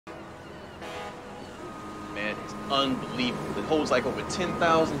unbelievable. It holds like over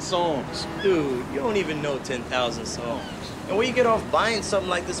 10,000 songs. Dude, you don't even know 10,000 songs. And where you get off buying something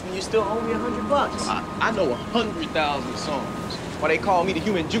like this when you still owe me $100? I know 100,000 songs. Why they call me the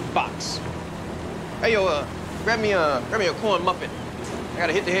human jukebox. Hey, yo, grab me a corn muffin. I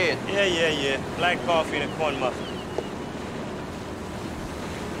gotta hit the head. Yeah. Black coffee and a corn muffin.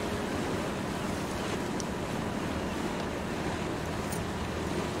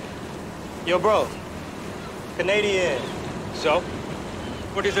 Yo, bro. Canadian. So?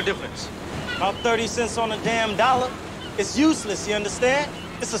 What is the difference? About 30 cents on a damn dollar. It's useless, you understand?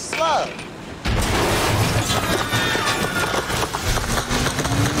 It's a slug.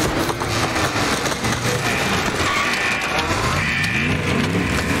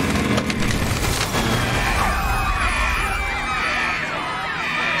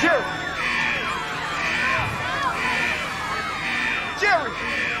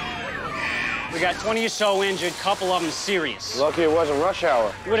 We got 20 or so injured, couple of them serious. Lucky it wasn't rush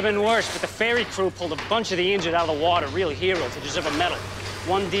hour. It would have been worse, but the ferry crew pulled a bunch of the injured out of the water, real heroes. They deserve a medal.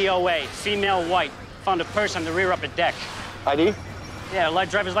 One DOA, female white, found a purse on the rear upper deck. ID? Yeah,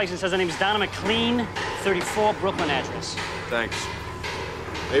 light driver's license says her name's Donna McLean, 34 Brooklyn address. Thanks.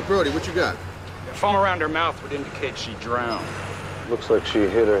 Hey, Brody, what you got? Foam around her mouth would indicate she drowned. Looks like she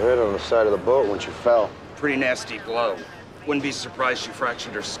hit her head on the side of the boat when she fell. Pretty nasty blow. Wouldn't be surprised she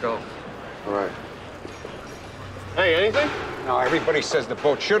fractured her skull. All right. Hey, anything? No, everybody says the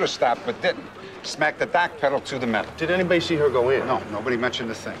boat should have stopped, but didn't. Smacked the dock pedal to the metal. Did anybody see her go in? No, nobody mentioned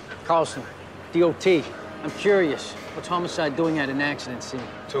a thing. Carlson, DOT. I'm curious. What's homicide doing at an accident scene?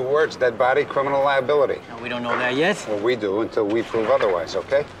 2 words, dead body, criminal liability. No, we don't know that yet. Well, we do until we prove otherwise,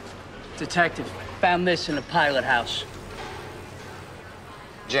 okay? Detective, found this in the pilot house.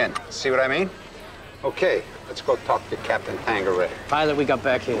 Jen, see what I mean? Okay, let's go talk to Captain Tangeray. Pilot, we got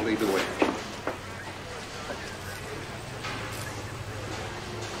back here. We'll lead the way.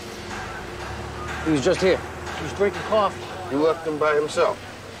 He was just here. He was drinking coffee. You left him by himself.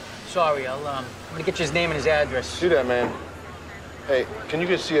 Sorry, I'm gonna get you his name and his address. Do that, man. Hey, can you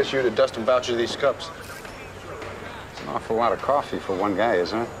get CSU to dust and voucher these cups? It's an awful lot of coffee for one guy,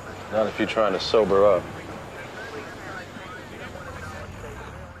 isn't it? Not if you're trying to sober up.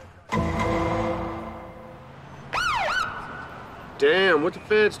 Damn, what the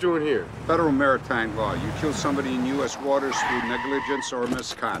feds doing here? Federal maritime law. You kill somebody in U.S. waters through negligence or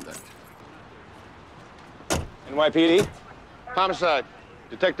misconduct. NYPD? Homicide.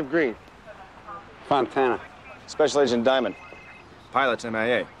 Detective Green. Fontana. Special Agent Diamond. Pilot's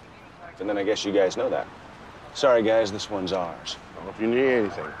MIA. And then I guess you guys know that. Sorry, guys, this one's ours. Well, if you need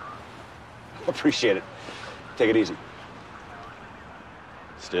anything. Appreciate it. Take it easy.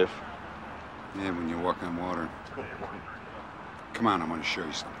 Stiff. Yeah, when you walk on water. Come on, I want to show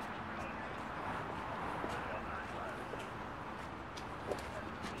you something.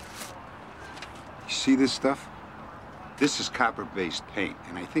 You see this stuff? This is copper-based paint,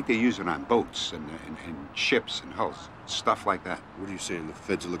 and I think they use it on boats and ships and hulls, stuff like that. What are you saying? The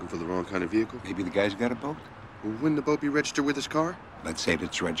feds are looking for the wrong kind of vehicle? Maybe the guy's got a boat. Well, wouldn't the boat be registered with his car? Let's say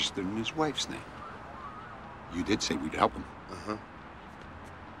it's registered in his wife's name. You did say we'd help him. Uh-huh.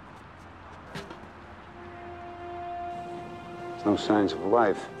 There's no signs of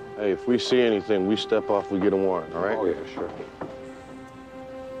life. Hey, if we see anything, we step off, we get a warrant, all right? Oh, yeah, sure.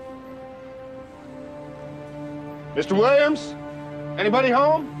 Mr. Williams? Anybody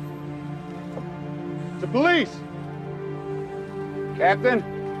home? The police. Captain?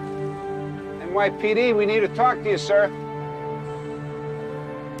 NYPD, we need to talk to you, sir.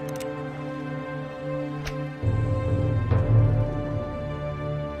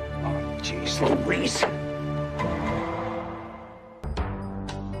 Oh, jeez Louise.